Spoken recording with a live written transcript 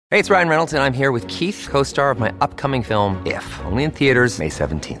Hey, it's Ryan Reynolds, and I'm here with Keith, co-star of my upcoming film, If, only in theaters May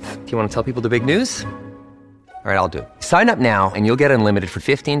 17th. Do you want to tell people the big news? All right, I'll do it. Sign up now and you'll get unlimited for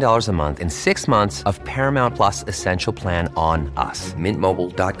 $15 a month and 6 months of Paramount Plus Essential Plan on us.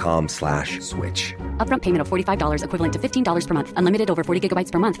 MintMobile.com/switch. Upfront payment of $45 equivalent to $15 per month. Unlimited over 40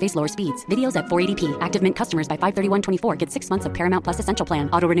 gigabytes per month. Face lower speeds. Videos at 480p. Active Mint customers by 531.24 get 6 months of Paramount Plus Essential Plan.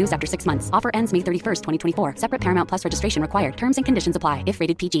 Auto renews after 6 months. Offer ends May 31st, 2024. Separate Paramount Plus registration required. Terms and conditions apply if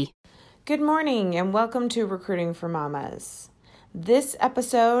rated PG. Good morning and welcome to Recruiting for Mamas. This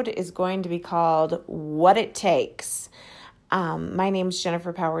episode is going to be called What It Takes. My name is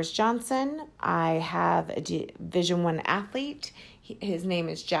Jennifer Powers Johnson. I have a Division I athlete. His name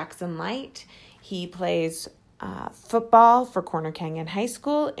is Jackson Light. He plays football for Corner Canyon High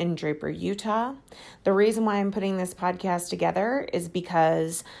School in Draper, Utah. The reason why I'm putting this podcast together is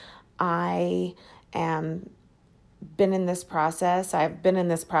because I've been in this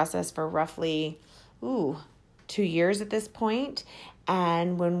process for roughly 2 years at this point.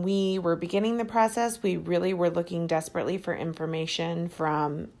 And when we were beginning the process, we really were looking desperately for information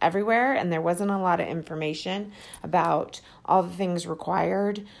from everywhere. And there wasn't a lot of information about all the things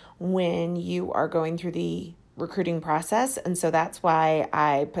required when you are going through the recruiting process. And so that's why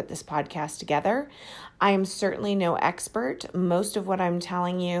I put this podcast together. I am certainly no expert. Most of what I'm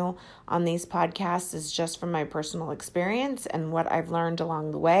telling you on these podcasts is just from my personal experience and what I've learned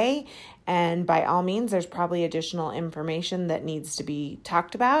along the way. And by all means, there's probably additional information that needs to be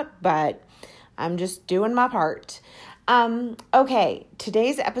talked about, but I'm just doing my part. Okay,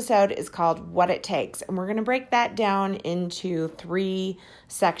 today's episode is called What It Takes, and we're going to break that down into 3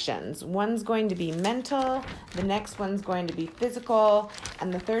 sections. One's going to be mental, the next one's going to be physical,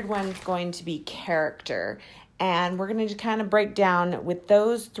 and the third one's going to be character. And we're going to kind of break down with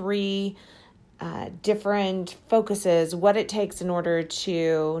those 3 different focuses what it takes in order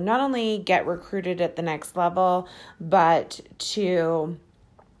to not only get recruited at the next level, but to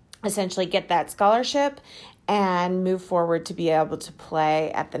essentially get that scholarship and move forward to be able to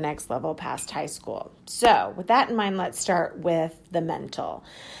play at the next level past high school. So with that in mind, let's start with the mental.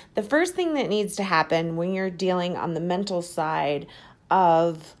 The first thing that needs to happen when you're dealing on the mental side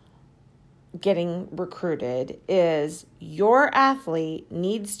of getting recruited is your athlete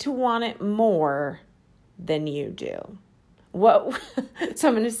needs to want it more than you do. So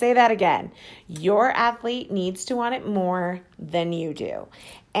I'm going to say that again. Your athlete needs to want it more than you do.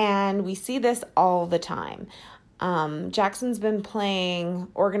 And we see this all the time. Jackson's been playing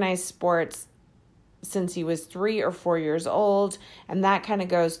organized sports since he was 3 or 4 years old. And that kind of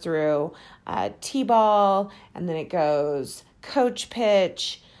goes through t-ball, and then it goes coach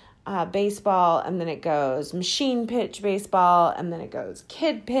pitch, baseball, and then it goes machine pitch baseball, and then it goes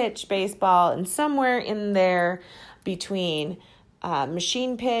kid pitch baseball, and somewhere in there between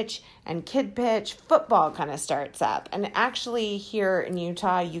machine pitch and kid pitch, football kind of starts up. And actually here in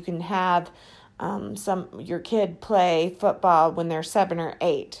Utah, you can have your kid play football when they're 7 or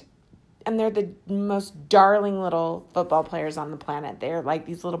 8. And they're the most darling little football players on the planet. They're like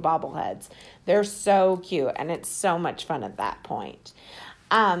these little bobbleheads. They're so cute, and it's so much fun at that point.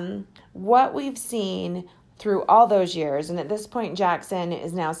 What we've seen through all those years, and at this point, Jackson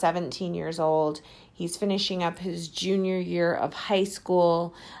is now 17 years old. He's finishing up his junior year of high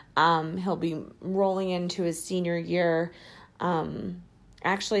school. He'll be rolling into his senior year.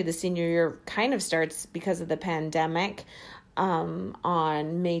 Actually, the senior year kind of starts because of the pandemic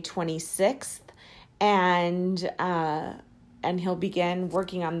on May 26th. And he'll begin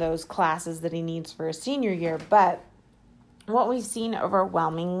working on those classes that he needs for his senior year. But what we've seen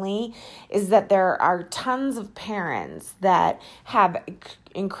overwhelmingly is that there are tons of parents that have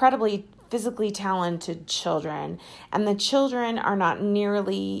incredibly physically talented children, and the children are not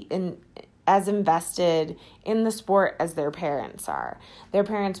nearly as invested in the sport as their parents are. Their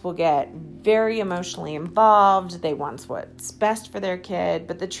parents will get very emotionally involved. They want what's best for their kid.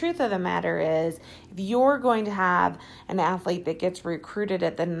 But the truth of the matter is, if you're going to have an athlete that gets recruited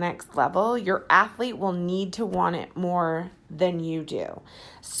at the next level, your athlete will need to want it more than you do.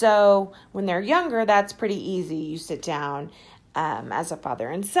 So when they're younger, that's pretty easy. You sit down as a father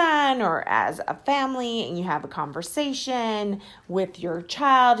and son or as a family, and you have a conversation with your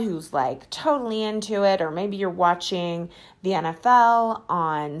child who's like totally into it, or maybe you're watching the NFL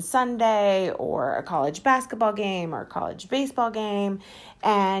on Sunday or a college basketball game or a college baseball game,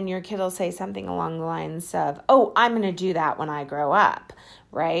 and your kid will say something along the lines of, "Oh, I'm going to do that when I grow up,"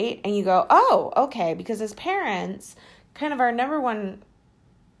 right? And you go, "Oh, okay," because as parents, kind of our number one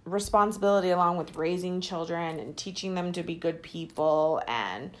responsibility, along with raising children and teaching them to be good people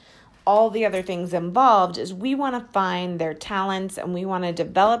and all the other things involved is we want to find their talents and we want to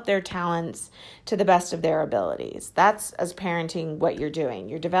develop their talents to the best of their abilities. That's, as parenting, what you're doing.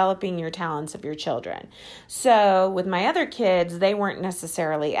 You're developing your talents of your children. So with my other kids, they weren't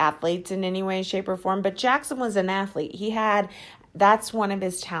necessarily athletes in any way, shape, or form, but Jackson was an athlete. That's one of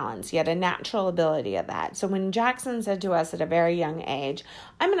his talents. He had a natural ability of that. So when Jackson said to us at a very young age,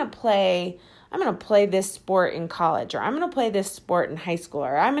 I'm going to play this sport in college, or I'm going to play this sport in high school,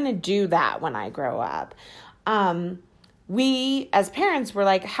 or I'm going to do that when I grow up. We, as parents, were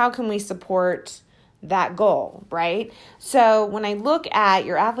like, how can we support that goal, right? So when I look at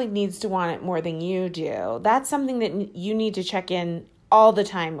your athlete needs to want it more than you do, that's something that you need to check in all the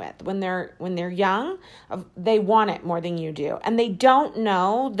time with. When they're young, they want it more than you do. And they don't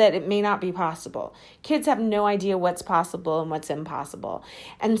know that it may not be possible. Kids have no idea what's possible and what's impossible.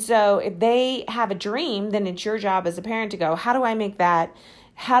 And so if they have a dream, then it's your job as a parent to go, how do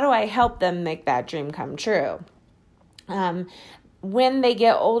I help them make that dream come true? When they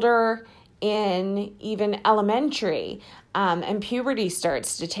get older in even elementary, and puberty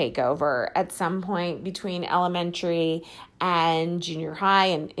starts to take over at some point between elementary and junior high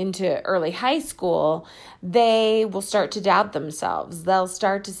and into early high school, they will start to doubt themselves. They'll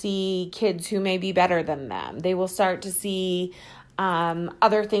start to see kids who may be better than them. They will start to see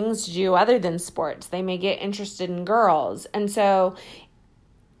other things to do other than sports. They may get interested in girls. And so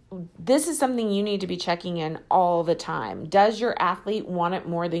this is something you need to be checking in all the time. Does your athlete want it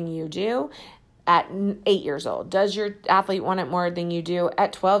more than you do at 8 years old? Does your athlete want it more than you do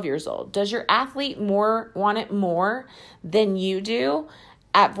at 12 years old? Does your athlete want it more than you do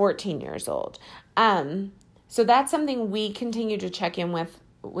at 14 years old? So that's something we continue to check in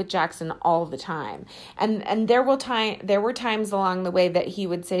with Jackson all the time. And there were times along the way that he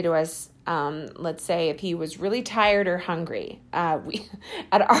would say to us, let's say if he was really tired or hungry, at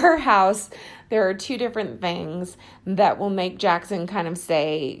our house, there are two different things that will make Jackson kind of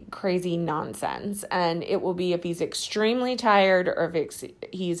say crazy nonsense. And it will be if he's extremely tired or if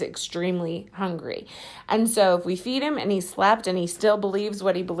he's extremely hungry. And so if we feed him and he slept and he still believes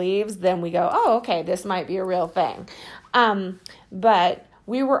what he believes, then we go, oh, okay, this might be a real thing. But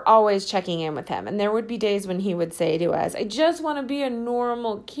we were always checking in with him. And there would be days when he would say to us, I just want to be a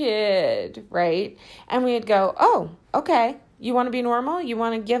normal kid, right? And we'd go, oh, okay. You want to be normal? You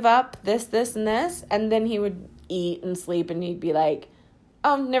want to give up this, this, and this? And then he would eat and sleep and he'd be like,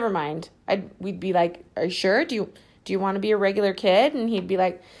 oh, never mind. We'd be like, are you sure? Do you want to be a regular kid? And he'd be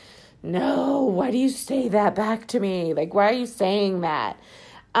like, no, why do you say that back to me? Like, why are you saying that?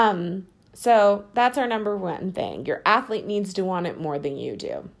 So that's our number one thing. Your athlete needs to want it more than you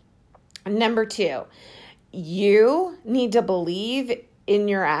do. And number two, you need to believe in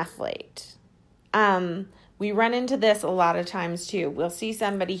your athlete. We run into this a lot of times too. We'll see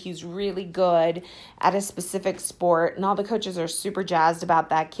somebody who's really good at a specific sport and all the coaches are super jazzed about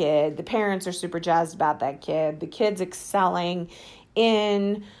that kid. The parents are super jazzed about that kid. The kid's excelling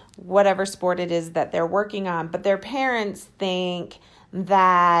in whatever sport it is that they're working on, but their parents think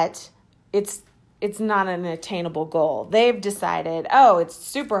that it's not an attainable goal. They've decided, oh, it's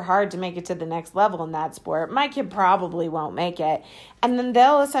super hard to make it to the next level in that sport. My kid probably won't make it. And then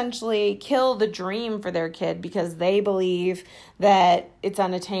they'll essentially kill the dream for their kid because they believe that it's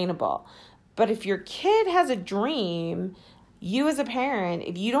unattainable. But if your kid has a dream, you as a parent,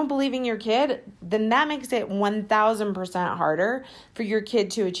 if you don't believe in your kid, then that makes it 1,000% harder for your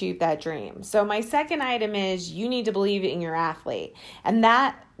kid to achieve that dream. So my second item is you need to believe in your athlete. And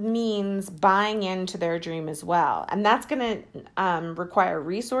that means buying into their dream as well. And that's going to require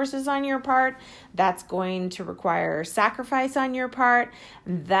resources on your part. That's going to require sacrifice on your part.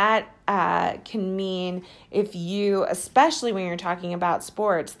 That can mean if you, especially when you're talking about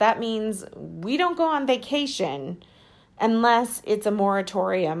sports, that means we don't go on vacation unless it's a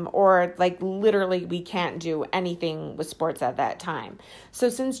moratorium or like literally we can't do anything with sports at that time. So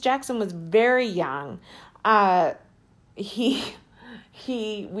since Jackson was very young,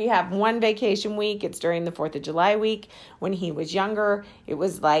 we have one vacation week. It's during the 4th of July week. When he was younger, it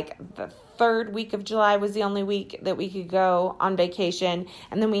was like the third week of July was the only week that we could go on vacation.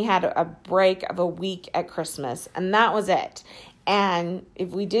 And then we had a break of a week at Christmas, and that was it. And if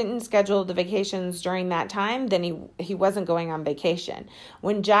we didn't schedule the vacations during that time, then he wasn't going on vacation.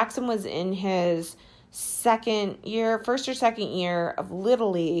 When Jackson was in his first or second year of Little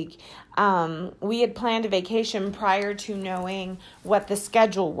League, we had planned a vacation prior to knowing what the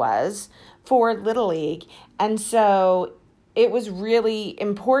schedule was for Little League. And so it was really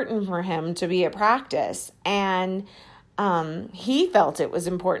important for him to be at practice. And he felt it was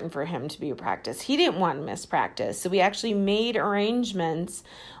important for him to be at practice. He didn't want to miss practice. So we actually made arrangements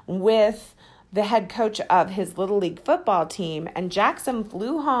with the head coach of his Little League football team, and Jackson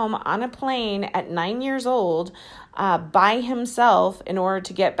flew home on a plane at 9 years old by himself in order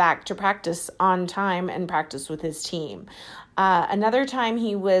to get back to practice on time and practice with his team. Another time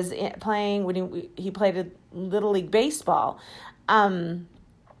he was playing, when he played a Little League baseball,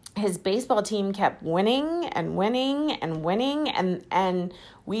 his baseball team kept winning and winning and winning, and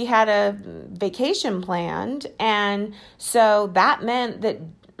we had a vacation planned, and so that meant that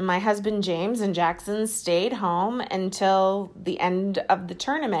my husband James and Jackson stayed home until the end of the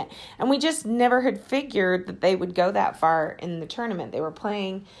tournament, and we just never had figured that they would go that far in the tournament. They were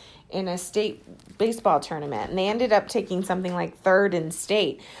playing in a state baseball tournament, and they ended up taking something like third in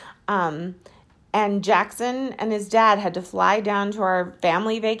state. And Jackson and his dad had to fly down to our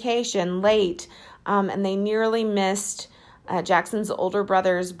family vacation late, and they nearly missed Jackson's older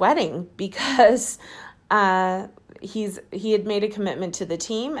brother's wedding because he had made a commitment to the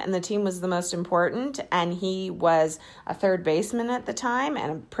team, and the team was the most important, and he was a third baseman at the time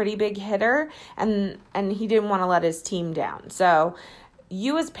and a pretty big hitter, and he didn't want to let his team down. So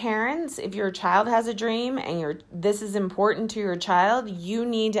you as parents, if your child has a dream and this is important to your child, you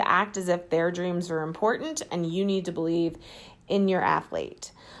need to act as if their dreams are important, and you need to believe in your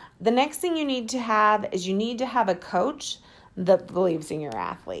athlete. The next thing you need to have is you need to have a coach that believes in your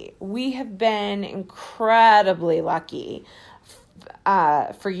athlete. We have been incredibly lucky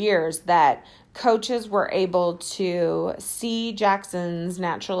for years that coaches were able to see Jackson's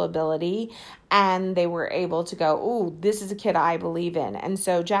natural ability, and they were able to go, "Ooh, this is a kid I believe in." And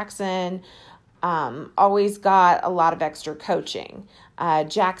so Jackson always got a lot of extra coaching.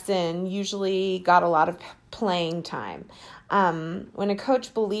 Jackson usually got a lot of playing time. When a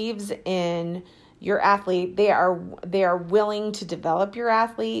coach believes in your athlete, they are willing to develop your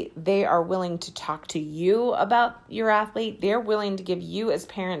athlete. They are willing to talk to you about your athlete. They're willing to give you as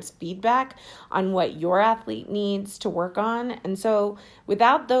parents feedback on what your athlete needs to work on. And so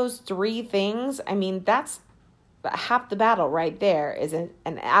without those three things, I mean, that's half the battle right there. Is an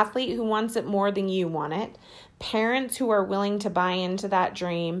athlete who wants it more than you want it, parents who are willing to buy into that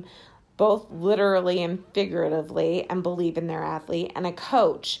dream, both literally and figuratively, and believe in their athlete, and a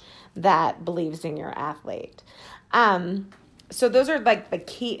coach that believes in your athlete. So those are like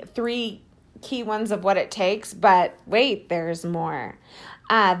the three key ones of what it takes, but wait, there's more.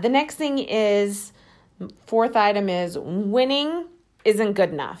 The next thing is, fourth item is, winning isn't good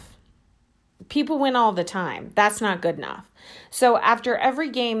enough. People win all the time. That's not good enough. So after every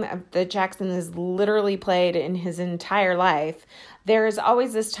game that Jackson has literally played in his entire life, there is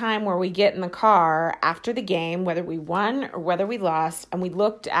always this time where we get in the car after the game, whether we won or whether we lost, and we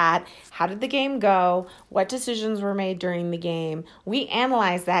looked at how did the game go, what decisions were made during the game. We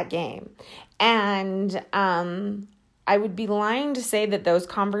analyze that game. And I would be lying to say that those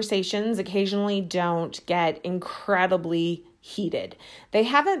conversations occasionally don't get incredibly heated. They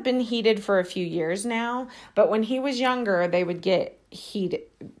haven't been heated for a few years now, but when he was younger, they would get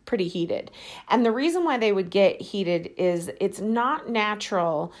pretty heated. And the reason why they would get heated is it's not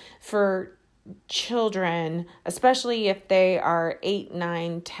natural for children, especially if they are 8,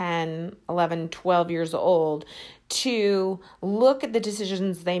 9, 10, 11, 12 years old, to look at the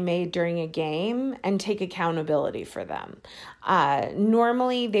decisions they made during a game and take accountability for them.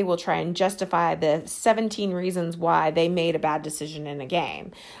 Normally, they will try and justify the 17 reasons why they made a bad decision in a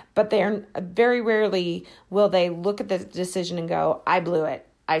game, but they're very rarely will they look at the decision and go, "I blew it,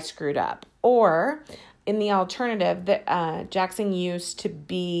 I screwed up." Or in the alternative, Jackson used to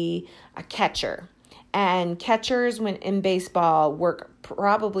be a catcher. And catchers in baseball work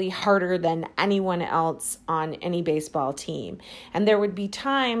probably harder than anyone else on any baseball team. And there would be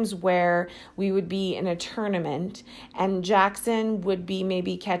times where we would be in a tournament and Jackson would be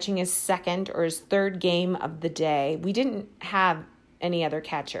maybe catching his second or his third game of the day. We didn't have any other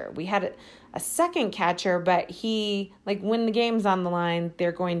catcher. We had a second catcher, but when the game's on the line,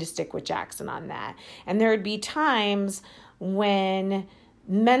 they're going to stick with Jackson on that. And there would be times when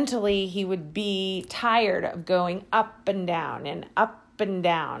mentally he would be tired of going up and down,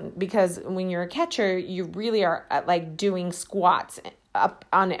 because when you're a catcher, you really are like doing squats up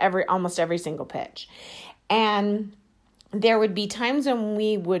on almost every single pitch. And there would be times when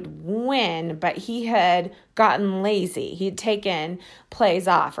we would win, but he had gotten lazy. He'd taken plays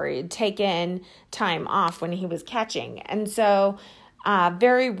off, or he'd taken time off when he was catching. And so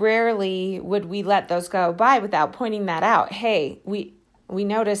very rarely would we let those go by without pointing that out. Hey, we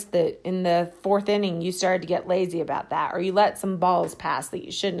noticed that in the fourth inning, you started to get lazy about that, or you let some balls pass that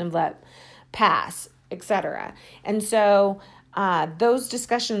you shouldn't have let pass. etc. And so those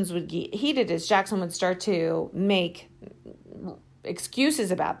discussions would get heated as Jackson would start to make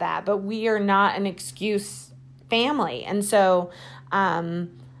excuses about that. But we are not an excuse family. And so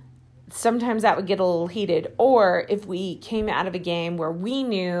sometimes that would get a little heated. Or if we came out of a game where we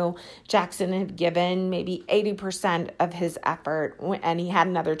knew Jackson had given maybe 80% of his effort and he had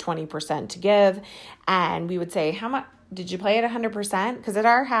another 20% to give, and we would say, how much did you play at 100%? Because at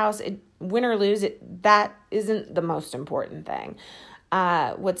our house, win or lose, that isn't the most important thing.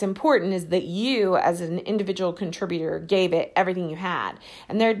 What's important is that you, as an individual contributor, gave it everything you had.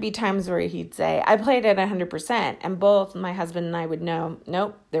 And there'd be times where he'd say, I played at 100%. And both my husband and I would know,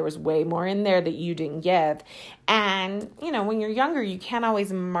 nope, there was way more in there that you didn't give. And, when you're younger, you can't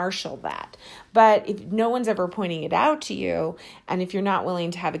always marshal that. But if no one's ever pointing it out to you, and if you're not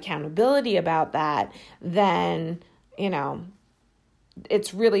willing to have accountability about that, then,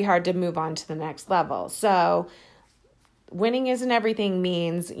 it's really hard to move on to the next level. So winning isn't everything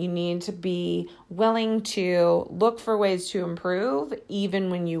means you need to be willing to look for ways to improve even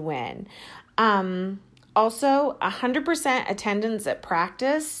when you win. Also, 100% attendance at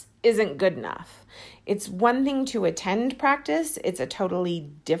practice isn't good enough. It's one thing to attend practice. It's a totally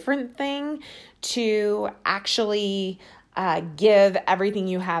different thing to actually give everything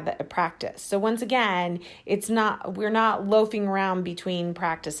you have at practice. So once again, we're not loafing around between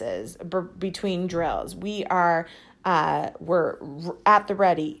practices, between drills. We're at the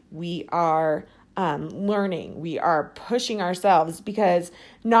ready. We are learning. We are pushing ourselves, because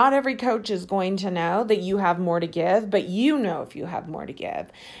not every coach is going to know that you have more to give, but you know if you have more to give.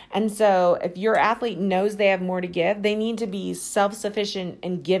 And so if your athlete knows they have more to give, they need to be self-sufficient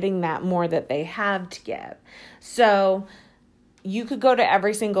in giving that more that they have to give. So you could go to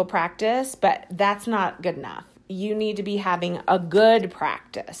every single practice, but that's not good enough. You need to be having a good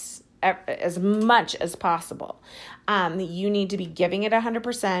practice as much as possible. You need to be giving it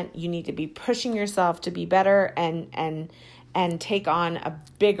 100%. You need to be pushing yourself to be better and take on a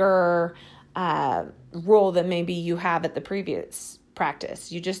bigger role than maybe you have at the previous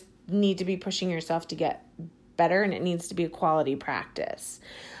practice. You just need to be pushing yourself to get better, and it needs to be a quality practice.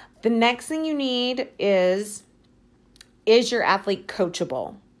 The next thing you need is your athlete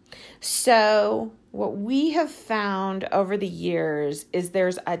coachable? So what we have found over the years is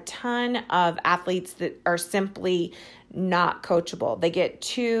there's a ton of athletes that are simply not coachable. They get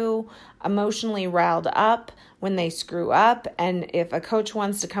too emotionally riled up when they screw up. And if a coach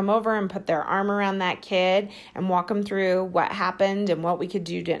wants to come over and put their arm around that kid and walk them through what happened and what we could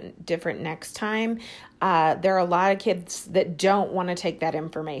do different next time, there are a lot of kids that don't want to take that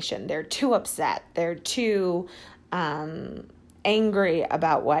information. They're too upset. They're too angry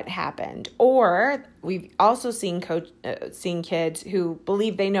about what happened. Or we've also seen kids who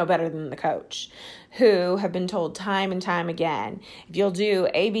believe they know better than the coach, who have been told time and time again, if you'll do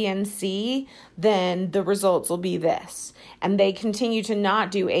A, B, and C, then the results will be this. And they continue to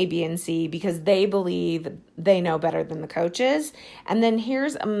not do A, B, and C because they believe they know better than the coaches. And then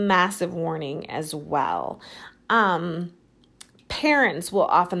here's a massive warning as well. Parents will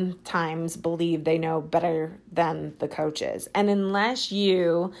oftentimes believe they know better than the coaches. And unless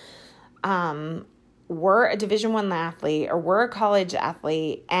you were a Division I athlete or were a college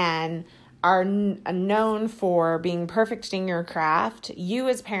athlete and are known for being perfect in your craft, you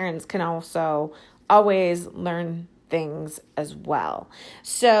as parents can also always learn things as well.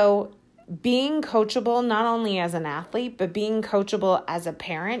 So being coachable, not only as an athlete, but being coachable as a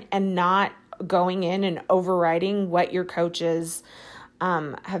parent, and not going in and overriding what your coaches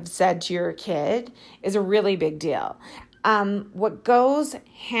have said to your kid, is a really big deal. What goes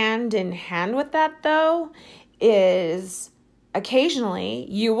hand in hand with that, though, is occasionally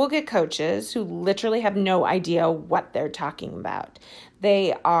you will get coaches who literally have no idea what they're talking about.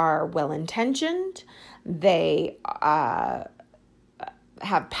 They are well-intentioned. They have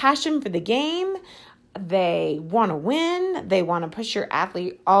passion for the game. They want to win. They want to push your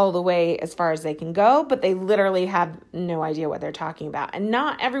athlete all the way as far as they can go, but they literally have no idea what they're talking about. And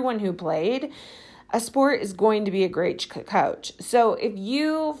not everyone who played a sport is going to be a great coach. So if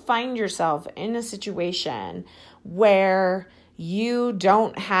you find yourself in a situation where you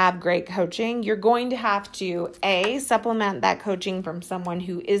don't have great coaching, you're going to have to, A, supplement that coaching from someone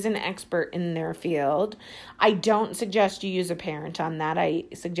who is an expert in their field. I don't suggest you use a parent on that. I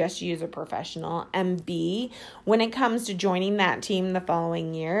suggest you use a professional. And B, when it comes to joining that team the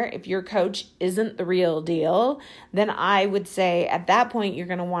following year, if your coach isn't the real deal, then I would say at that point, you're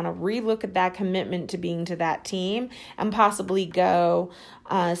going to want to relook at that commitment to being to that team and possibly go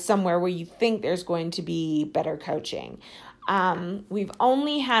somewhere where you think there's going to be better coaching. We've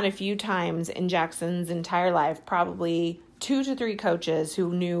only had a few times in Jackson's entire life, probably 2 to 3 coaches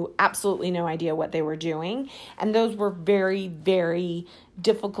who knew absolutely no idea what they were doing. And those were very, very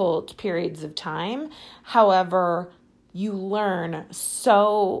difficult periods of time. However, you learn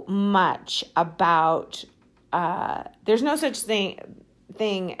so much about, there's no such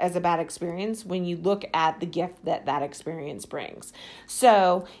thing as a bad experience when you look at the gift that experience brings.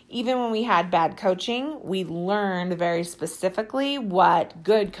 So even when we had bad coaching, we learned very specifically what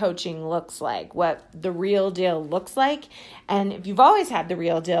good coaching looks like, what the real deal looks like. And if you've always had the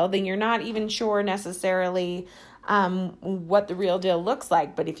real deal, then you're not even sure necessarily what the real deal looks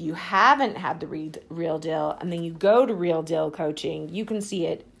like. But if you haven't had the real deal and then you go to real deal coaching, you can see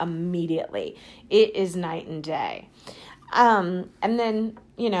it immediately. It is night and day. And then,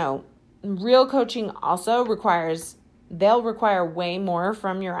 real coaching also they'll require way more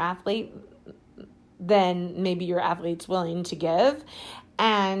from your athlete than maybe your athlete's willing to give.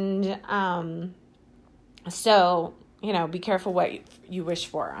 And, so, be careful what you wish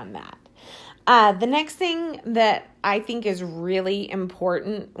for on that. The next thing that I think is really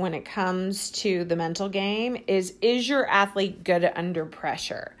important when it comes to the mental game is your athlete good under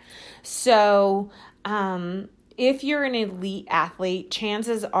pressure? So, if you're an elite athlete,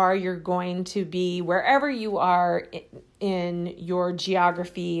 chances are you're going to be, wherever you are in your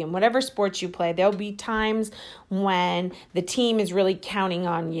geography and whatever sports you play, there'll be times when the team is really counting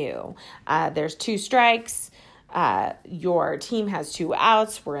on you. There's 2 strikes. Your team has 2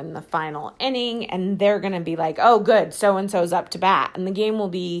 outs. We're in the final inning, and they're going to be like, oh, good, so-and-so's up to bat. And the game will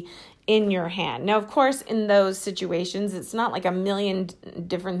be in your hand. Now, of course, in those situations, it's not like a million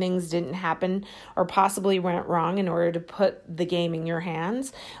different things didn't happen or possibly went wrong in order to put the game in your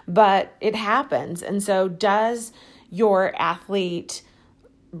hands, but it happens. And so does your athlete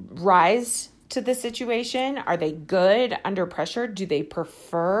rise to the situation? Are they good under pressure? Do they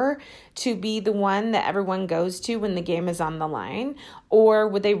prefer to be the one that everyone goes to when the game is on the line? Or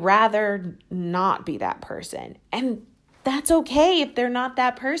would they rather not be that person? And that's okay if they're not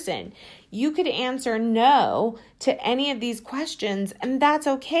that person. You could answer no to any of these questions, and that's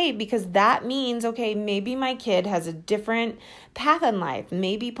okay, because that means, okay, maybe my kid has a different path in life.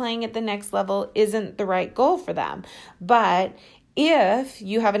 Maybe playing at the next level isn't the right goal for them. But if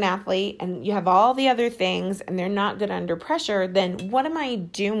you have an athlete and you have all the other things and they're not good under pressure, then what am I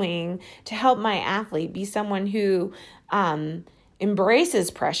doing to help my athlete be someone who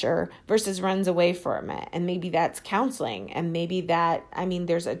embraces pressure versus runs away from it? And maybe that's counseling. And maybe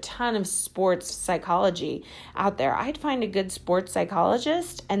there's a ton of sports psychology out there. I'd find a good sports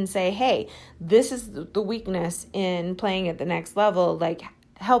psychologist and say, hey, this is the weakness in playing at the next level. Like,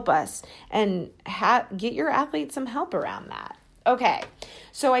 help us, and get your athlete some help around that. Okay,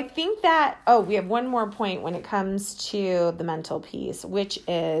 so I think that, we have one more point when it comes to the mental piece, which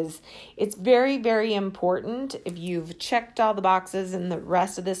is it's very, very important if you've checked all the boxes in the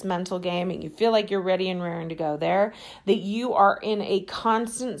rest of this mental game and you feel like you're ready and raring to go there, that you are in a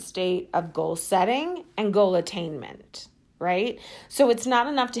constant state of goal setting and goal attainment, right? So it's not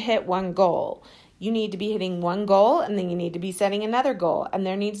enough to hit one goal. You need to be hitting one goal, and then you need to be setting another goal. And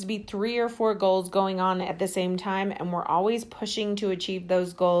there needs to be 3 or 4 goals going on at the same time. And we're always pushing to achieve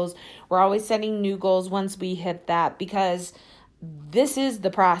those goals. We're always setting new goals once we hit that, because this is the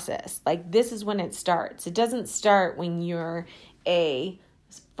process. Like, this is when it starts. It doesn't start when you're a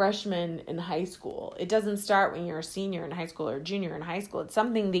freshman in high school. It doesn't start when you're a senior in high school or junior in high school. It's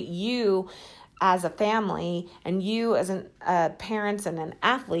something that you as a family and you as parents and an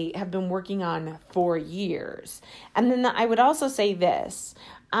athlete have been working on for years. And then I would also say this,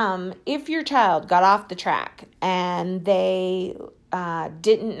 if your child got off the track and they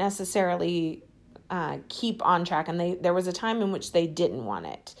didn't necessarily keep on track, and there was a time in which they didn't want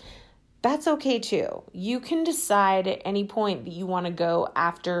it, that's okay too. You can decide at any point that you want to go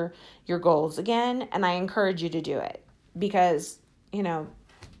after your goals again, and I encourage you to do it, because,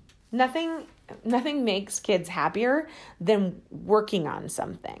 nothing makes kids happier than working on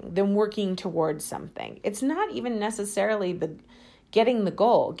something, than working towards something. It's not even necessarily getting the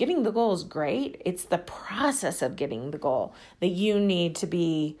goal. Getting the goal is great. It's the process of getting the goal that you need to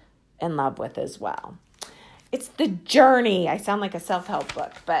be in love with as well. It's the journey. I sound like a self-help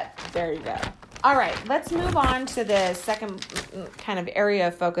book, but there you go. All right, let's move on to the second kind of area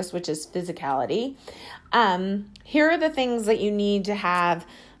of focus, which is physicality. Here are the things that you need to have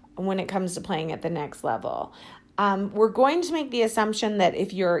when it comes to playing at the next level. We're going to make the assumption that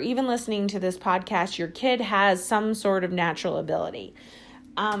if you're even listening to this podcast, your kid has some sort of natural ability.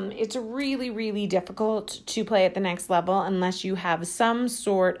 It's really, really difficult to play at the next level unless you have some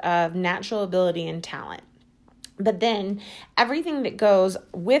sort of natural ability and talent. But then everything that goes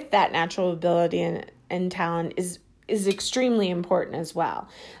with that natural ability and talent is extremely important as well.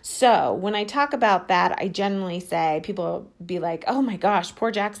 So when I talk about that, I generally say, people will be like, oh my gosh,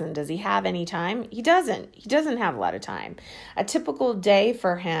 poor Jackson, does he have any time? He doesn't. He doesn't have a lot of time. A typical day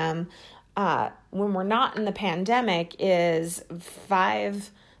for him when we're not in the pandemic is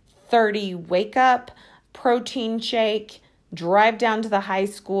 5:30 wake up, protein shake, drive down to the high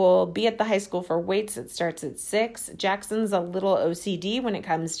school, be at the high school for weights. It starts at 6. Jackson's a little OCD when it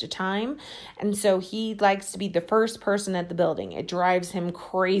comes to time. And so he likes to be the first person at the building. It drives him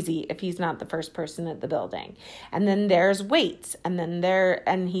crazy if he's not the first person at the building. And then there's weights,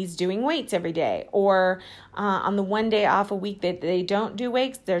 and he's doing weights every day. Or on the one day off a week that they don't do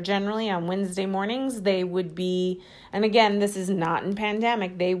weights, they're generally on Wednesday mornings. They would be, and again, this is not in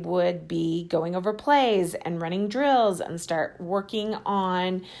pandemic, they would be going over plays and running drills and start working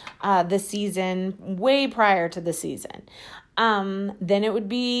on the season way prior to the season. Then it would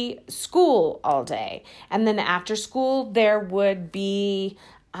be school all day. And then after school, there would be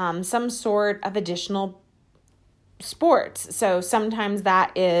some sort of additional sports. So sometimes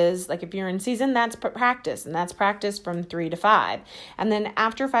that is, like if you're in season, that's practice, and that's practice from 3 to 5. And then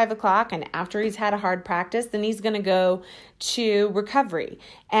after 5 o'clock and after he's had a hard practice, then he's going to go to recovery.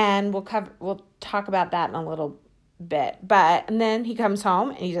 And we'll talk about that in a little bit. And then he comes home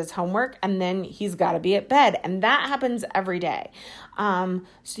and he does homework, and then he's got to be at bed. And that happens every day. So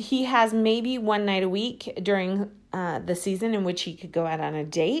he has maybe one night a week during the season in which he could go out on a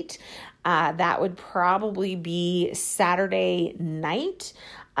date. That would probably be Saturday night.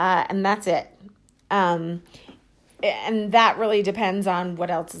 And that's it. And that really depends on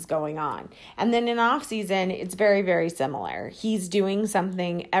what else is going on. And then in off season, it's very, very similar. He's doing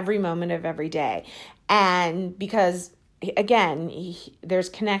something every moment of every day. And because, again, there's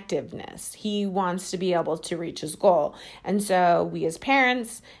connectiveness. He wants to be able to reach his goal. And so we as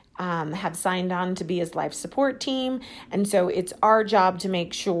parents have signed on to be his life support team. And so it's our job to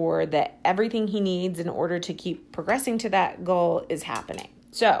make sure that everything he needs in order to keep progressing to that goal is happening.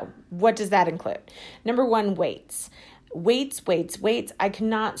 So what does that include? Number 1, weights. Weights. I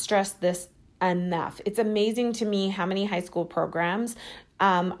cannot stress this enough. It's amazing to me how many high school programs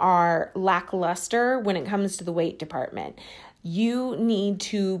are lackluster when it comes to the weight department. You need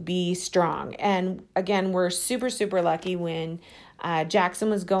to be strong. And again, we're super, super lucky when Jackson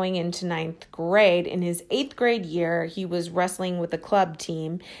was going into 9th grade. In his 8th grade year, he was wrestling with a club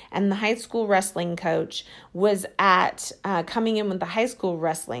team, and the high school wrestling coach was coming in with the high school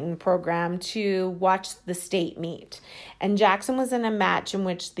wrestling program to watch the state meet. And Jackson was in a match in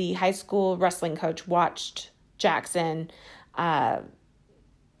which the high school wrestling coach watched Jackson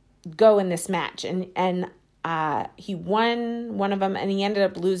go in this match, and he won one of them, and he ended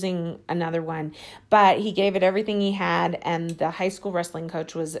up losing another one, but he gave it everything he had, and the high school wrestling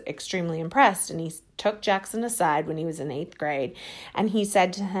coach was extremely impressed, and he took Jackson aside when he was in 8th grade, and he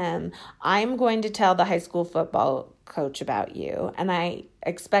said to him, I'm going to tell the high school football coach about you, and I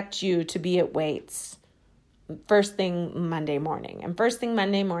expect you to be at weights first thing Monday morning. And first thing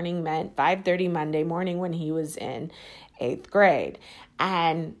Monday morning meant 5:30 Monday morning when he was in 8th grade.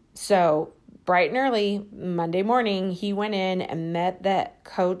 And so bright and early Monday morning, he went in and met that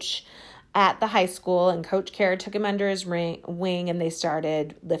coach at the high school, and Coach Kerr took him under his wing, and they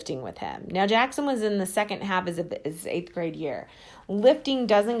started lifting with him. Now, Jackson was in the second half of his 8th grade year. Lifting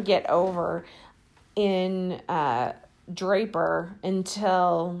doesn't get over in Draper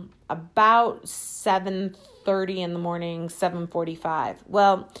until about 7:30 in the morning, 7:45.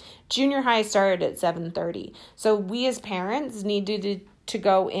 Well, junior high started at 7:30. So we as parents needed to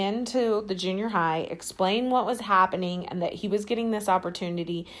go into the junior high, explain what was happening, and that he was getting this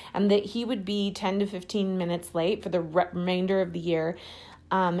opportunity, and that he would be 10 to 15 minutes late for the remainder of the year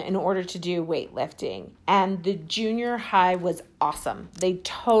in order to do weightlifting. And the junior high was awesome. They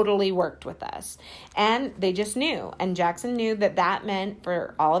totally worked with us, and they just knew. And Jackson knew that meant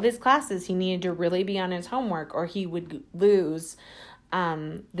for all of his classes, he needed to really be on his homework, or he would lose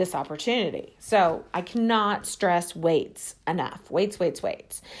this opportunity. So I cannot stress weights enough. Weights.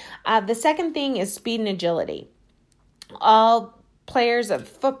 The second thing is speed and agility. All players of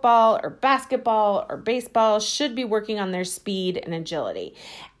football or basketball or baseball should be working on their speed and agility.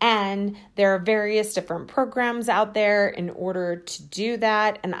 And there are various different programs out there in order to do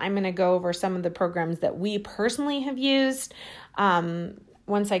that. And I'm going to go over some of the programs that we personally have used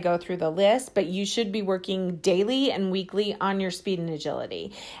once I go through the list, but you should be working daily and weekly on your speed and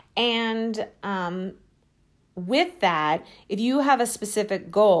agility. And with that, if you have a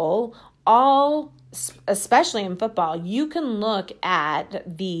specific goal, all especially in football, you can look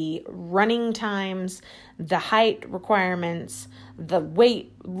at the running times, the height requirements, the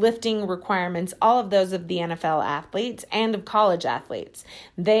weight lifting requirements, all of those of the NFL athletes and of college athletes.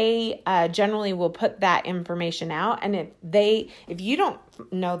 They generally will put that information out. And if you don't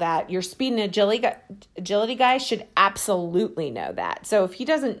know that, your speed and agility guy should absolutely know that. So if he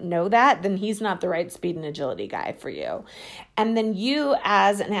doesn't know that, then he's not the right speed and agility guy for you. And then you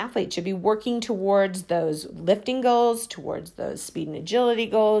as an athlete should be working towards those lifting goals, towards those speed and agility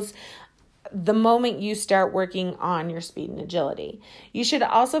goals, the moment you start working on your speed and agility. You should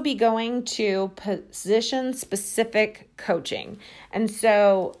also be going to position-specific coaching. And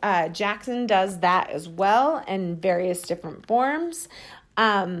so Jackson does that as well in various different forms.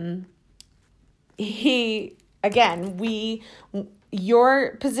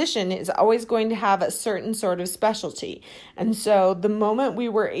 Your position is always going to have a certain sort of specialty. And so the moment we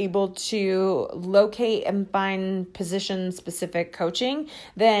were able to locate and find position-specific coaching,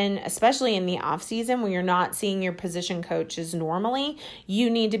 then especially in the off season when you're not seeing your position coaches normally, you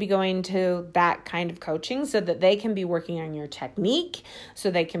need to be going to that kind of coaching so that they can be working on your technique, so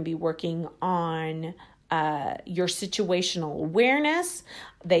they can be working on your situational awareness.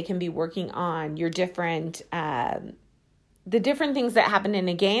 They can be working on your different the different things that happen in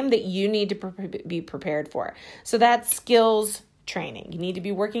a game that you need to be prepared for. So that's skills training. You need to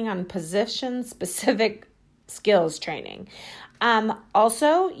be working on position-specific skills training.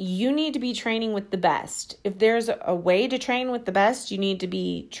 Also, you need to be training with the best. If there's a way to train with the best, you need to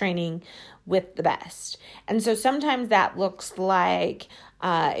be training with the best. And so sometimes that looks like,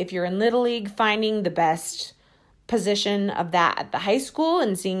 if you're in Little League, finding the best position of that at the high school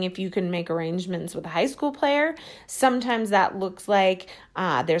and seeing if you can make arrangements with a high school player. Sometimes that looks like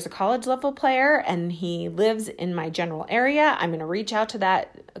there's a college level player and he lives in my general area. I'm going to reach out to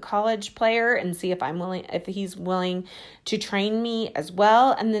that college player and see if he's willing to train me as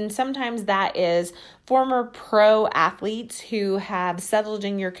well. And then sometimes that is former pro athletes who have settled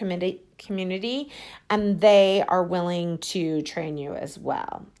in your community and they are willing to train you as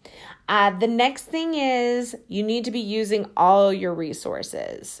well. The next thing is you need to be using all your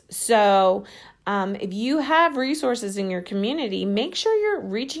resources. So if you have resources in your community, make sure you're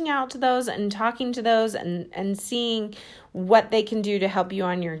reaching out to those and talking to those and seeing what they can do to help you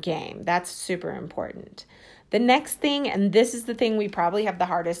on your game. That's super important. The next thing, and this is the thing we probably have the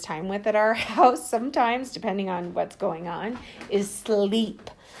hardest time with at our house sometimes, depending on what's going on, is sleep.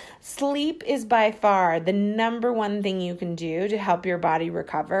 Sleep is by far the number one thing you can do to help your body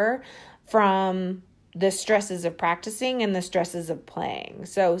recover from the stresses of practicing and the stresses of playing.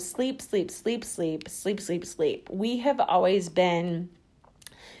 So sleep. We have always been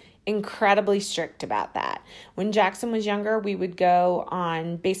incredibly strict about that. When Jackson was younger, we would go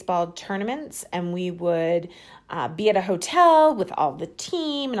on baseball tournaments and we would be at a hotel with all the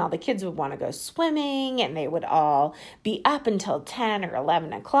team and all the kids would want to go swimming and they would all be up until 10 or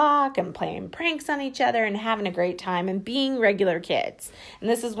 11 o'clock and playing pranks on each other and having a great time and being regular kids. And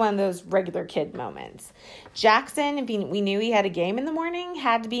this is one of those regular kid moments. Jackson, if we knew he had a game in the morning,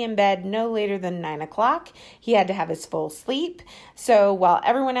 had to be in bed no later than 9 o'clock. He had to have his full sleep. So while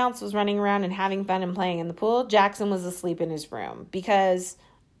everyone else was running around and having fun and playing in the pool, Jackson was asleep in his room because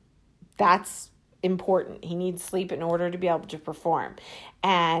that's important. He needs sleep in order to be able to perform.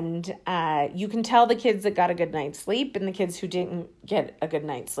 And you can tell the kids that got a good night's sleep and the kids who didn't get a good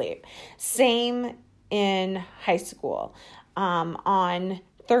night's sleep. Same in high school. On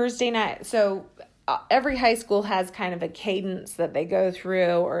Thursday night, so every high school has kind of a cadence that they go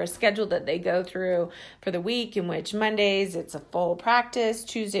through or a schedule that they go through for the week, in which Mondays it's a full practice,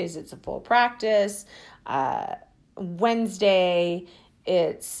 Tuesdays it's a full practice, Wednesday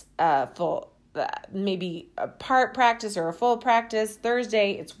it's a full maybe a part practice or a full practice.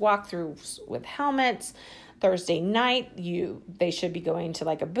 Thursday it's walkthroughs with helmets. Thursday night they should be going to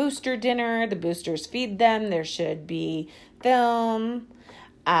like a booster dinner. The boosters feed them. There should be film.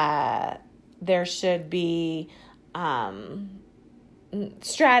 There should be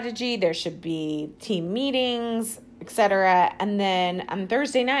strategy. There should be team meetings, etc. And then on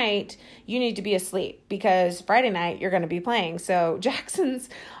Thursday night, you need to be asleep because Friday night you're going to be playing. So Jackson's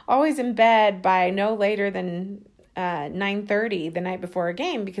always in bed by no later than 9:30 the night before a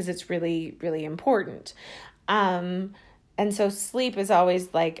game because it's really, really important. And so sleep is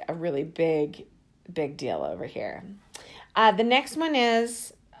always like a really big deal over here. The next one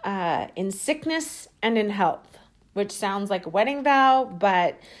is in sickness and in health, which sounds like a wedding vow,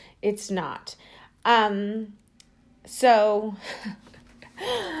 but it's not. So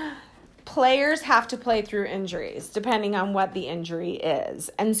players have to play through injuries depending on what the injury is.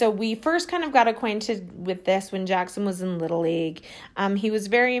 And so we first kind of got acquainted with this when Jackson was in Little League. He was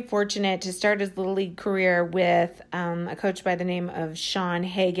very fortunate to start his Little League career with a coach by the name of Sean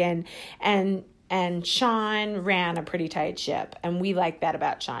Hagen, and Sean ran a pretty tight ship, and we like that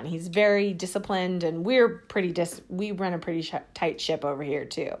about Sean. He's very disciplined, and we run a pretty tight ship over here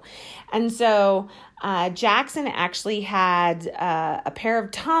too. And so Jackson actually had a pair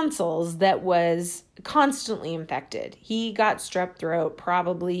of tonsils that was constantly infected. He got strep throat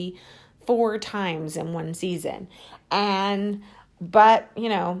probably 4 times in one season. But,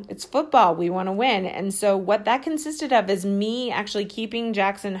 it's football. We want to win. And so what that consisted of is me actually keeping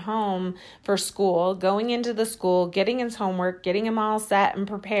Jackson home for school, going into the school, getting his homework, getting him all set and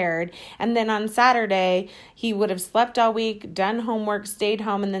prepared. And then on Saturday, he would have slept all week, done homework, stayed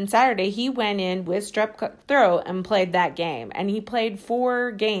home. And then Saturday, he went in with strep throat and played that game. And he played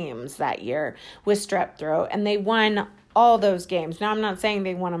 4 games that year with strep throat, and they won all those games. Now, I'm not saying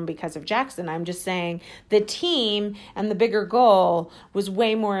they won them because of Jackson. I'm just saying the team and the bigger goal was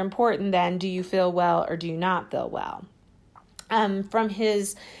way more important than do you feel well or do you not feel well.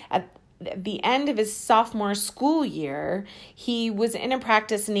 At the end of his sophomore school year, he was in a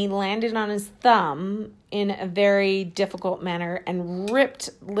practice and he landed on his thumb in a very difficult manner and ripped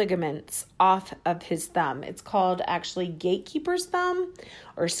ligaments off of his thumb. It's called actually gatekeeper's thumb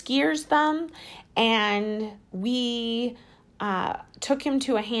or skier's thumb. And we took him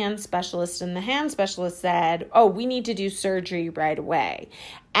to a hand specialist, and the hand specialist said, we need to do surgery right away.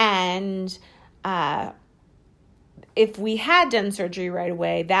 And if we had done surgery right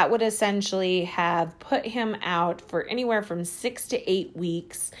away, that would essentially have put him out for anywhere from 6 to 8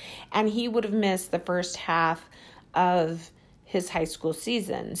 weeks, and he would have missed the first half of his high school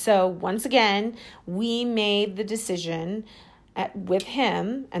season. So once again, we made the decision with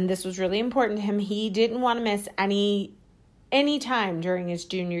him, and this was really important to him. He didn't want to miss any time during his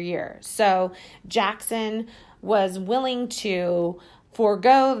junior year. So Jackson was willing to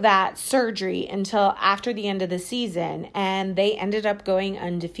forego that surgery until after the end of the season, and they ended up going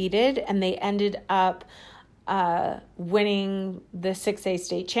undefeated, and they ended up winning the 6A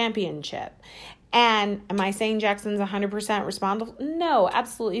state championship. And am I saying Jackson's 100% responsible? No,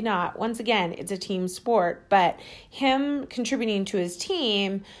 absolutely not. Once again, it's a team sport, but him contributing to his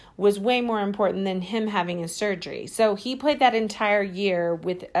team was way more important than him having a surgery. So he played that entire year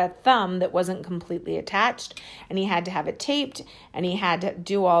with a thumb that wasn't completely attached, and he had to have it taped, and he had to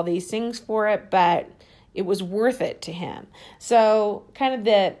do all these things for it, but it was worth it to him. So kind of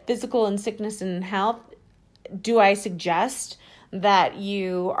the physical and sickness and health, do I suggest that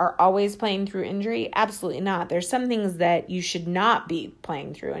you are always playing through injury? Absolutely not. There's some things that you should not be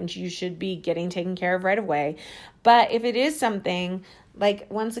playing through and you should be getting taken care of right away. But if it is something, like,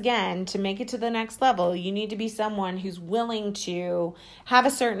 once again, to make it to the next level, you need to be someone who's willing to have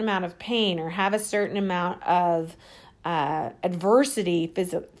a certain amount of pain or have a certain amount of adversity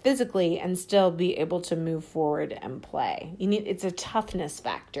physically and still be able to move forward and play. It's a toughness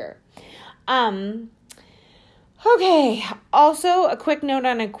factor. Okay, also a quick note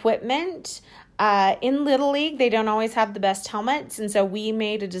on equipment. In Little League, they don't always have the best helmets, and so we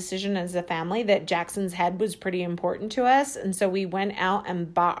made a decision as a family that Jackson's head was pretty important to us, and so we went out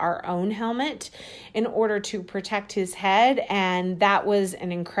and bought our own helmet in order to protect his head, and that was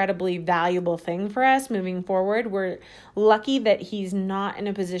an incredibly valuable thing for us moving forward. We're lucky that he's not in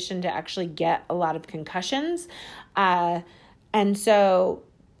a position to actually get a lot of concussions, and so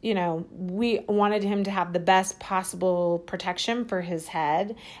we wanted him to have the best possible protection for his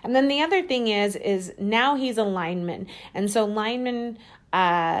head. And then the other thing is now he's a lineman. And so linemen,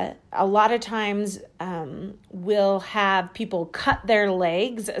 a lot of times will have people cut their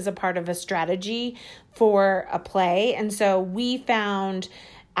legs as a part of a strategy for a play. And so we found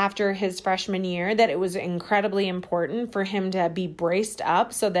after his freshman year that it was incredibly important for him to be braced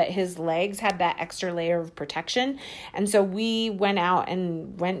up so that his legs had that extra layer of protection. And so we went out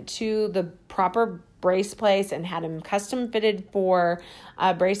and went to the proper brace place and had him custom fitted for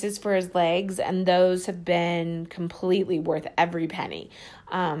braces for his legs. And those have been completely worth every penny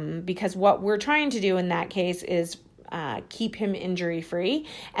because what we're trying to do in that case is keep him injury free,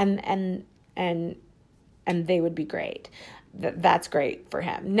 and they would be great. That's great for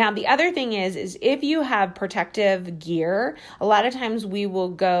him. Now, the other thing is if you have protective gear, a lot of times we will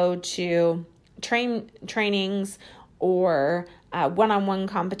go to trainings or one-on-one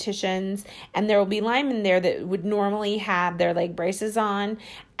competitions, and there will be linemen there that would normally have their leg braces on,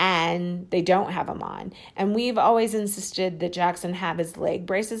 and they don't have them on. And we've always insisted that Jackson have his leg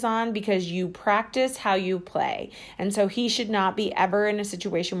braces on because you practice how you play. And so he should not be ever in a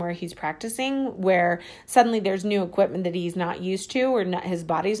situation where he's practicing where suddenly there's new equipment that he's not used to or not, his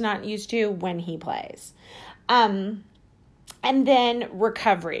body's not used to when he plays. And then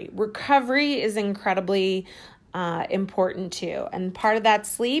recovery. Recovery is incredibly important too. And part of that's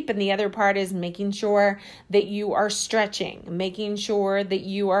sleep, and the other part is making sure that you are stretching, making sure that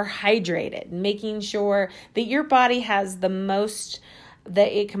you are hydrated, making sure that your body has the most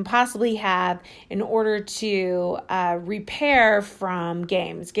that it can possibly have in order to repair from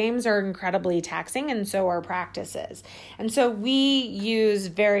games. Games are incredibly taxing, and so are practices. And so we use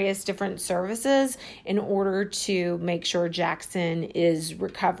various different services in order to make sure Jackson is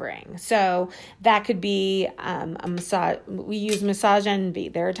recovering. So that could be a massage. We use Massage Envy.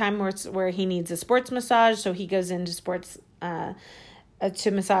 There are times where he needs a sports massage, so he goes into sports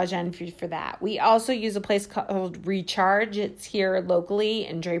to Massage Envy for that. We also use a place called Recharge. It's here locally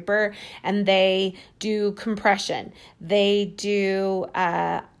in Draper, and they do compression. They do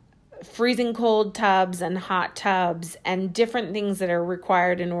freezing cold tubs and hot tubs and different things that are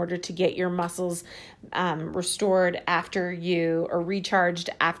required in order to get your muscles restored after you or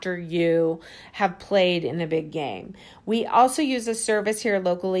recharged after you have played in a big game. We also use a service here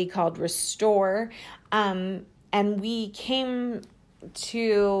locally called Restore, and we came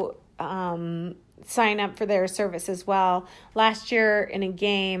to sign up for their service as well. Last year in a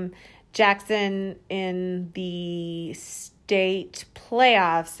game, Jackson in the state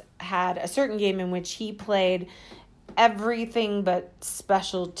playoffs had a certain game in which he played everything but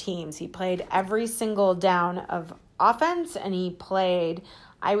special teams. He played every single down of offense, and he played,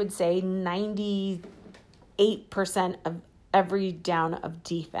 I would say, 98% of every down of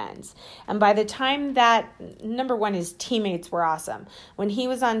defense. And by the time that, number one, his teammates were awesome. When he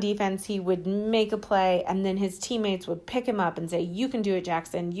was on defense, he would make a play, and then his teammates would pick him up and say, "You can do it,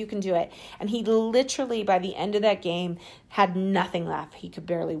 Jackson. You can do it." And he literally, by the end of that game, had nothing left. He could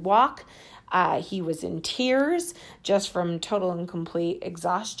barely walk. He was in tears just from total and complete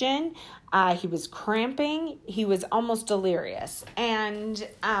exhaustion. He was cramping. He was almost delirious. And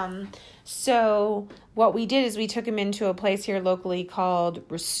so what we did is we took him into a place here locally called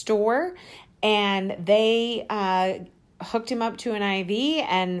Restore, and they hooked him up to an IV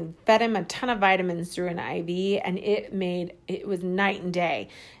and fed him a ton of vitamins through an IV, and it was night and day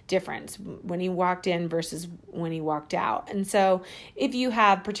difference when he walked in versus when he walked out. And so if you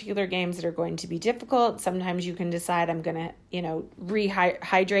have particular games that are going to be difficult, sometimes you can decide I'm going to,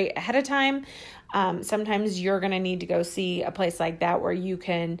 rehydrate ahead of time. Sometimes you're going to need to go see a place like that where you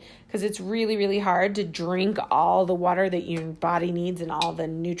can, because it's really, really hard to drink all the water that your body needs and all the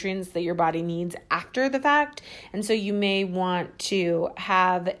nutrients that your body needs after the fact. And so you may want to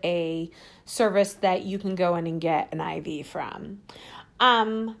have a service that you can go in and get an IV from.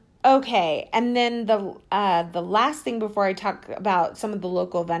 Okay, and then the last thing before I talk about some of the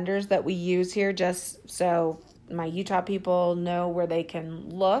local vendors that we use here, just so my Utah people know where they can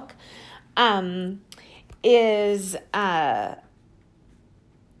look, is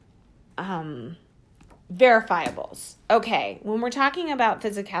verifiables. Okay, when we're talking about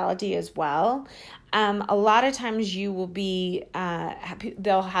physicality as well, a lot of times you will be,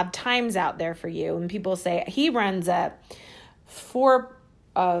 they'll have times out there for you, and people say, he runs a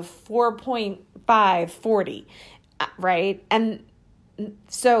 4.540, right? And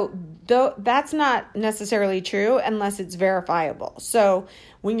so that's not necessarily true unless it's verifiable. So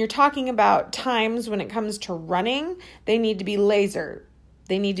when you're talking about times when it comes to running, they need to be laser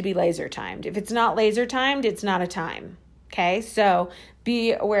timed. If it's not laser timed, it's not a time. Okay, so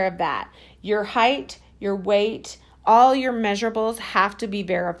be aware of that. Your height, your weight, all your measurables have to be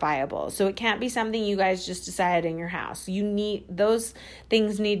verifiable. So it can't be something you guys just decide in your house. Those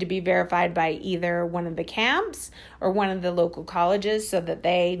things need to be verified by either one of the camps or one of the local colleges so that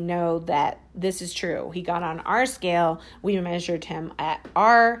they know that this is true. He got on our scale. We measured him at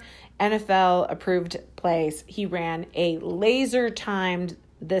our NFL approved place. He ran a laser timed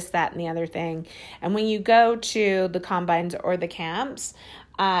this, that, and the other thing. And when you go to the combines or the camps,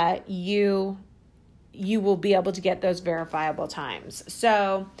 you will be able to get those verifiable times.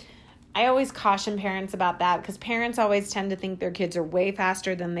 So I always caution parents about that because parents always tend to think their kids are way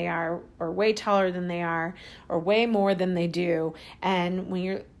faster than they are, or way taller than they are, or way more than they do. And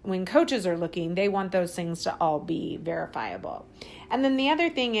when coaches are looking, they want those things to all be verifiable. And then the other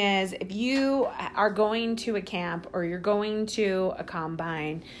thing is, if you are going to a camp or you're going to a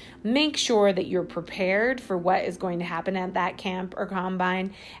combine, make sure that you're prepared for what is going to happen at that camp or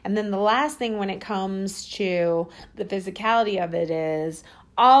combine. And then the last thing when it comes to the physicality of it is,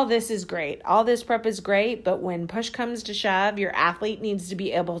 all this is great. All this prep is great, but when push comes to shove, your athlete needs to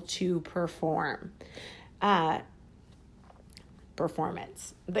be able to perform.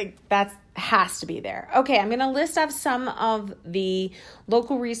 Performance. That has to be there. Okay, I'm going to list off some of the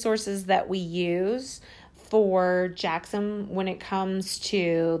local resources that we use for Jackson when it comes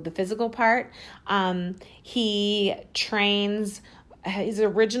to the physical part. He trains. His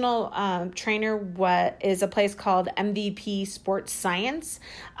original trainer is a place called MVP Sports Science.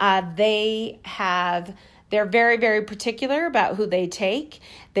 They're very, very particular about who they take.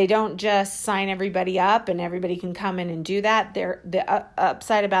 They don't just sign everybody up and everybody can come in and do that. The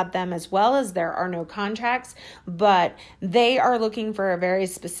upside about them as well is there are no contracts, but they are looking for a very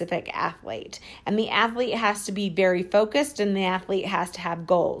specific athlete. And the athlete has to be very focused and the athlete has to have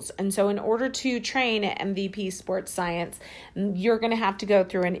goals. And so in order to train at MVP Sports Science, you're going to have to go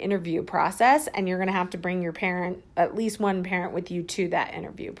through an interview process and you're going to have to bring your parent, at least one parent with you to that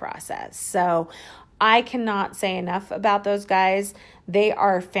interview process. So I cannot say enough about those guys. They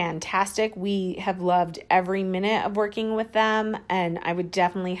are fantastic. We have loved every minute of working with them, and I would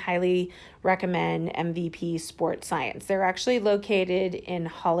definitely highly recommend MVP Sports Science. They're actually located in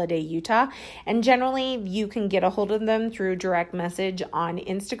Holiday, Utah, and generally you can get a hold of them through direct message on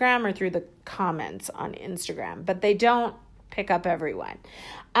Instagram or through the comments on Instagram, but they don't pick up everyone.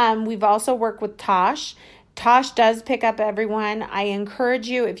 We've also worked with Tosh. Tosh does pick up everyone. I encourage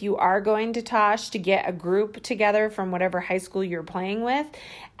you, if you are going to Tosh, to get a group together from whatever high school you're playing with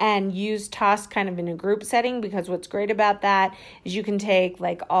and use Tosh kind of in a group setting, because what's great about that is you can take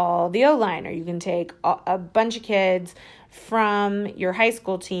like all the O-line, or you can take a bunch of kids from your high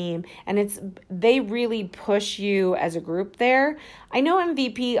school team, and they really push you as a group there. I know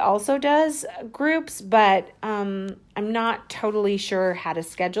MVP also does groups, but I'm not totally sure how to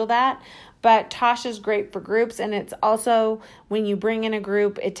schedule that. But Tosh is great for groups, and it's also, when you bring in a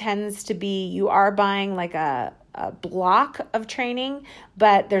group, it tends to be, you are buying like a block of training,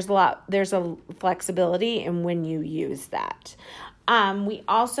 but there's a flexibility in when you use that.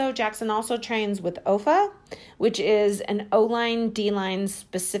 Jackson also trains with OFA, which is an O-line, D-line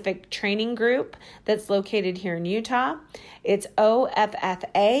specific training group that's located here in Utah. It's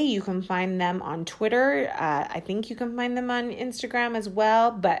OFFA. You can find them on Twitter. I think you can find them on Instagram as well,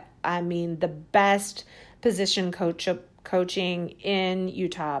 but I mean, the best position coaching in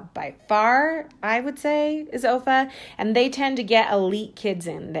Utah by far, I would say, is OFA, and they tend to get elite kids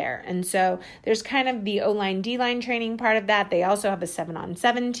in there. And so there's kind of the O-line, D-line training part of that. They also have a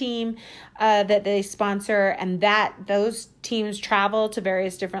 7-on-7 team that they sponsor, and those teams travel to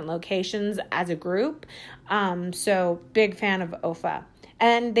various different locations as a group. So big fan of OFA.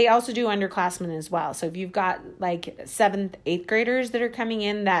 And they also do underclassmen as well. So if you've got like 7th, 8th graders that are coming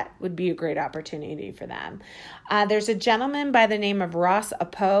in, that would be a great opportunity for them. There's a gentleman by the name of Ross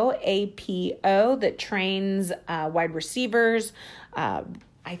Apo, APO, that trains wide receivers.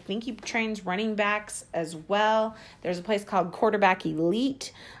 I think he trains running backs as well. There's a place called Quarterback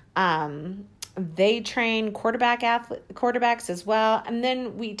Elite. They train quarterbacks as well. And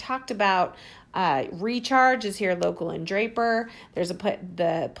then we talked about Recharge is here local in Draper. There's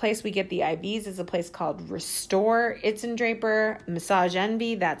the place we get the IVs is a place called Restore. It's in Draper. Massage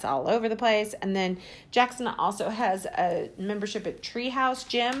Envy, that's all over the place. And then Jackson also has a membership at Treehouse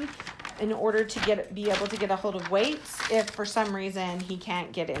Gym in order to be able to get a hold of weights if for some reason he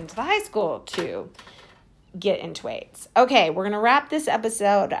can't get into the high school to get into weights. Okay, we're going to wrap this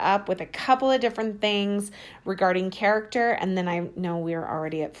episode up with a couple of different things regarding character, and then I know we're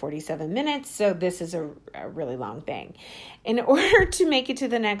already at 47 minutes, so this is a really long thing. In order to make it to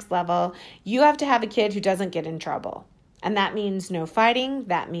the next level, you have to have a kid who doesn't get in trouble. And that means no fighting.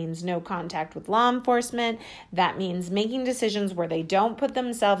 That means no contact with law enforcement. That means making decisions where they don't put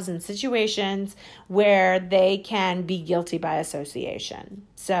themselves in situations where they can be guilty by association.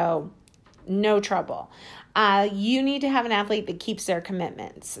 So no trouble. You need to have an athlete that keeps their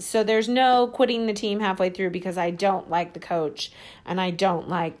commitments. So there's no quitting the team halfway through because I don't like the coach and I don't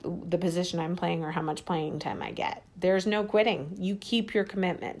like the position I'm playing or how much playing time I get. There's no quitting. You keep your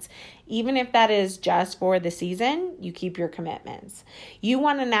commitments. Even if that is just for the season, you keep your commitments. You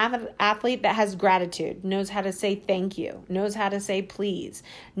want an athlete that has gratitude, knows how to say thank you, knows how to say please,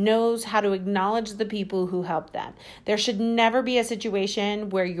 knows how to acknowledge the people who help them. There should never be a situation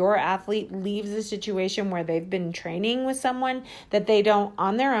where your athlete leaves a situation where they've been training with someone that they don't,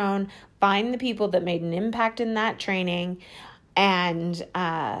 on their own, find the people that made an impact in that training and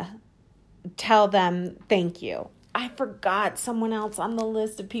tell them thank you. I forgot someone else on the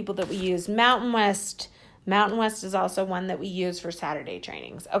list of people that we use. Mountain West. Mountain West is also one that we use for Saturday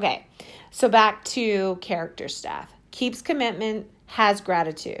trainings. Okay, so back to character stuff. Keeps commitment, has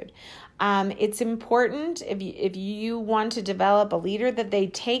gratitude. It's important if you want to develop a leader that they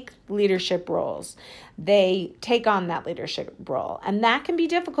take leadership roles. They take on that leadership role. And that can be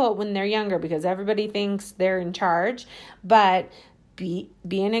difficult when they're younger because everybody thinks they're in charge. But be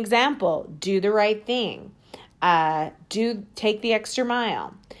an example. Do the right thing. Take the extra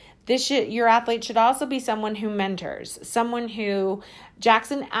mile. Your athlete should also be someone who mentors, someone who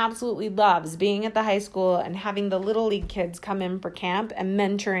Jackson absolutely loves being at the high school and having the Little League kids come in for camp and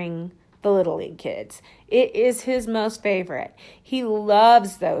mentoring the Little League kids. It is his most favorite. He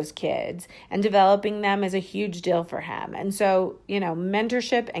loves those kids and developing them is a huge deal for him. And so,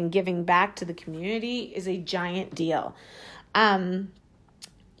 mentorship and giving back to the community is a giant deal.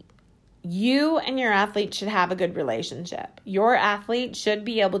 You and your athlete should have a good relationship. Your athlete should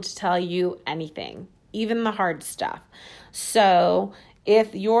be able to tell you anything, even the hard stuff. So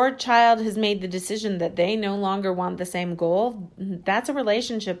if your child has made the decision that they no longer want the same goal, that's a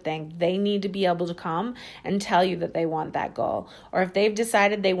relationship thing. They need to be able to come and tell you that they want that goal. Or if they've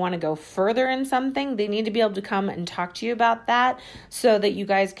decided they want to go further in something, they need to be able to come and talk to you about that so that you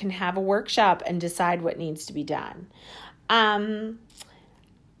guys can have a workshop and decide what needs to be done.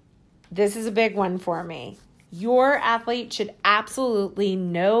 This is a big one for me. Your athlete should absolutely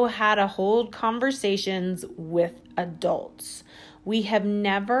know how to hold conversations with adults. We have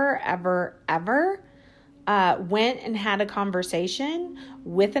never, ever, ever went and had a conversation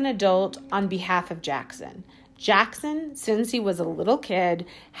with an adult on behalf of Jackson. Jackson, since he was a little kid,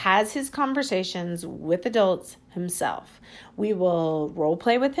 has his conversations with adults himself. We will role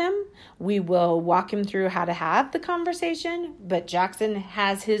play with him. We will walk him through how to have the conversation, but Jackson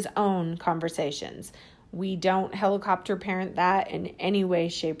has his own conversations. We don't helicopter parent that in any way,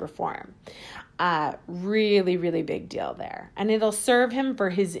 shape, or form. Really, really big deal there. And it'll serve him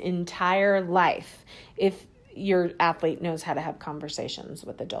for his entire life if your athlete knows how to have conversations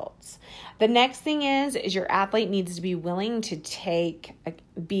with adults. The next thing is your athlete needs to be willing to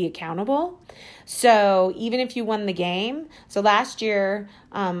be accountable. So even if you won the game, so last year,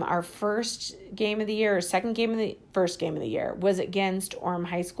 our first game of the year or first game of the year was against Orem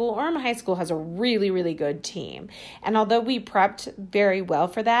High School. Orem High School has a really, really good team. And although we prepped very well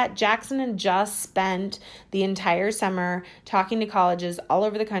for that, Jackson had just spent the entire summer talking to colleges all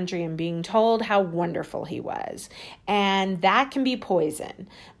over the country and being told how wonderful he was. And that can be poison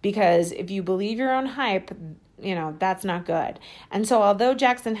because if you believe your own hype, that's not good. And so although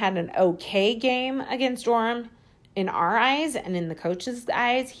Jackson had an okay game against Orem, in our eyes and in the coach's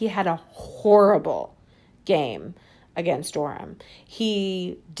eyes, he had a horrible game against Orem.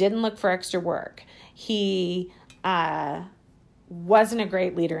 He didn't look for extra work. He wasn't a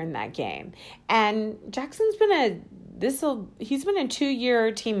great leader in that game. And Jackson's been he's been a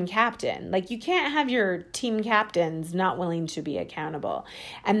 2-year team captain. Like, you can't have your team captains not willing to be accountable.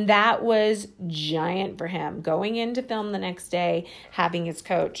 And that was giant for him. Going into film the next day, having his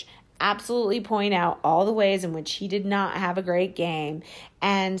coach absolutely point out all the ways in which he did not have a great game.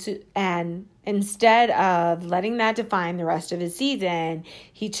 And instead of letting that define the rest of his season,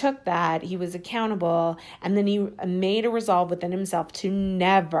 he took that, he was accountable, and then he made a resolve within himself to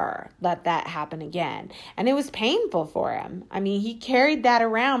never let that happen again. And it was painful for him. I mean, he carried that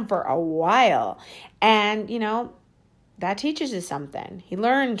around for a while. And, that teaches you something. He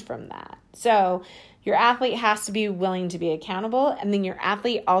learned from that. So your athlete has to be willing to be accountable, and then your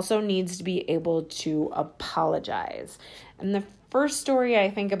athlete also needs to be able to apologize. And the first story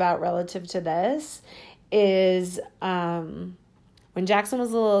I think about relative to this is when Jackson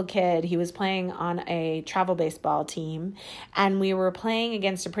was a little kid, he was playing on a travel baseball team, and we were playing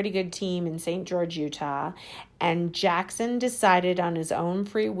against a pretty good team in St. George, Utah, and Jackson decided on his own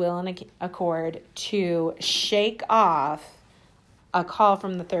free will and accord to shake off a call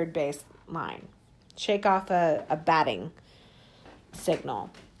from the third base line. Shake off a batting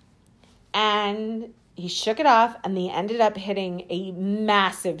signal. And he shook it off, and he ended up hitting a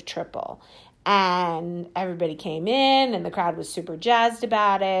massive triple. And everybody came in and the crowd was super jazzed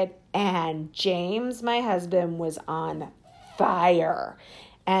about it. And James, my husband, was on fire.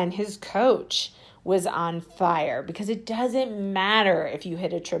 And his coach was on fire, because it doesn't matter if you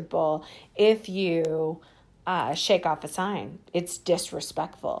hit a triple if you shake off a sign. It's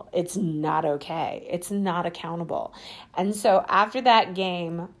disrespectful. It's not okay. It's not accountable. And so after that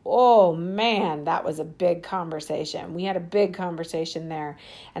game, oh man, that was a big conversation. We had a big conversation there.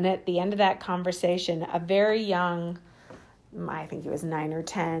 And at the end of that conversation, a very young, I think he was 9 or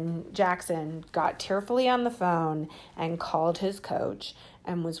 10, Jackson got tearfully on the phone and called his coach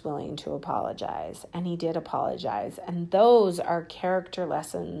and was willing to apologize. And he did apologize. And those are character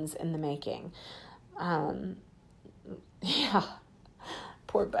lessons in the making. Yeah,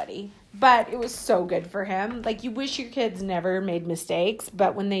 poor buddy. But it was so good for him. Like, you wish your kids never made mistakes,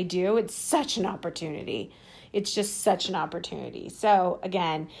 but when they do, it's such an opportunity. It's just such an opportunity. So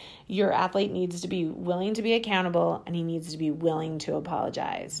again, your athlete needs to be willing to be accountable, and he needs to be willing to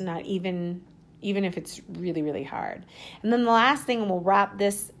apologize, not even if it's really, really hard. And then the last thing, and we'll wrap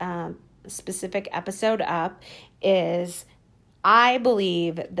this specific episode up, is I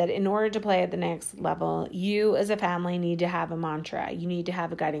believe that in order to play at the next level, you as a family need to have a mantra. You need to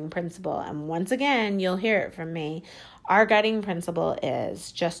have a guiding principle. And once again, you'll hear it from me. Our guiding principle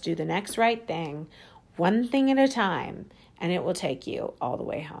is just do the next right thing, one thing at a time, and it will take you all the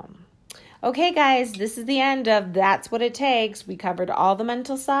way home. Okay, guys, this is the end of That's What It Takes. We covered all the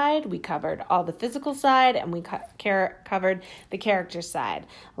mental side, we covered all the physical side, and we covered the character side.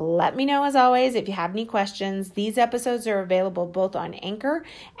 Let me know, as always, if you have any questions. These episodes are available both on Anchor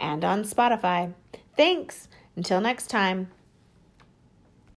and on Spotify. Thanks. Until next time.